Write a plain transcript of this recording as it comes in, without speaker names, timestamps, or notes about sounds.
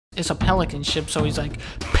It's a Pelican ship, so he's like,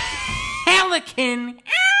 Pelican,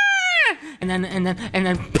 and then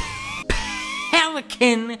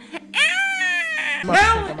Pelican,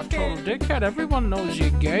 I'm a total dickhead. Everyone knows you're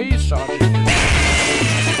gay, Sergeant.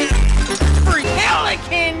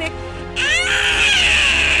 Pelican.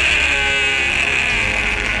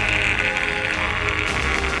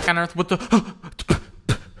 On Earth with the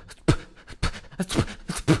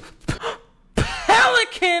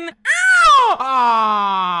Pelican.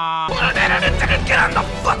 Get on the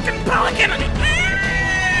fucking Pelican.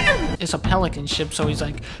 It's a Pelican ship, so he's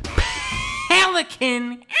like,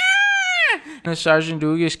 Pelican. And Sergeant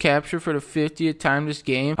Duke gets captured for the 50th time this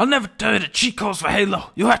game. I'll never tell you the cheat codes for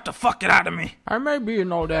Halo. You have to fuck it out of me. I may be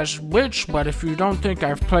an old ass bitch, but if you don't think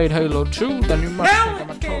I've played Halo 2, then you must think I'm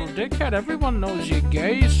a total dickhead. Everyone knows you're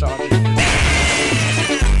gay, Sergeant.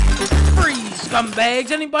 Freeze,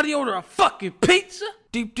 scumbags. Anybody order a fucking pizza?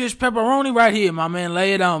 Deep dish pepperoni right here, my man.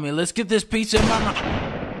 Lay it on me. Let's get this pizza in my mouth.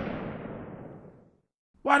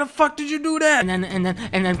 Why the fuck did you do that? And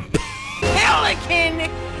then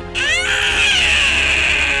Pelican.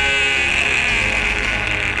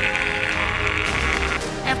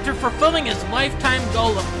 After fulfilling his lifetime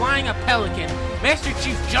goal of flying a Pelican, Master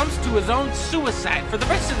Chief jumps to his own suicide. For the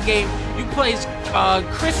rest of the game, you play as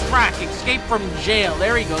Chris Rock, escaped from jail.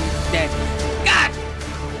 There he goes, he's dead. God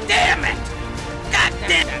damn it! God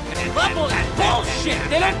damn it! Level is bullshit!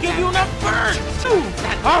 They don't give you enough burns!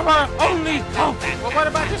 Our only hope! Well, what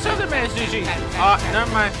about this other Master Chief?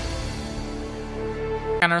 Never mind.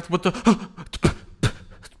 On Earth with the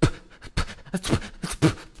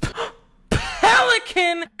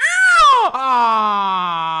Pelican.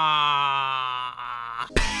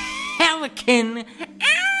 Pelican.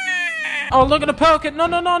 Oh, look at the Pelican. No.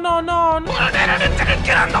 Get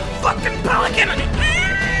on the fucking Pelican.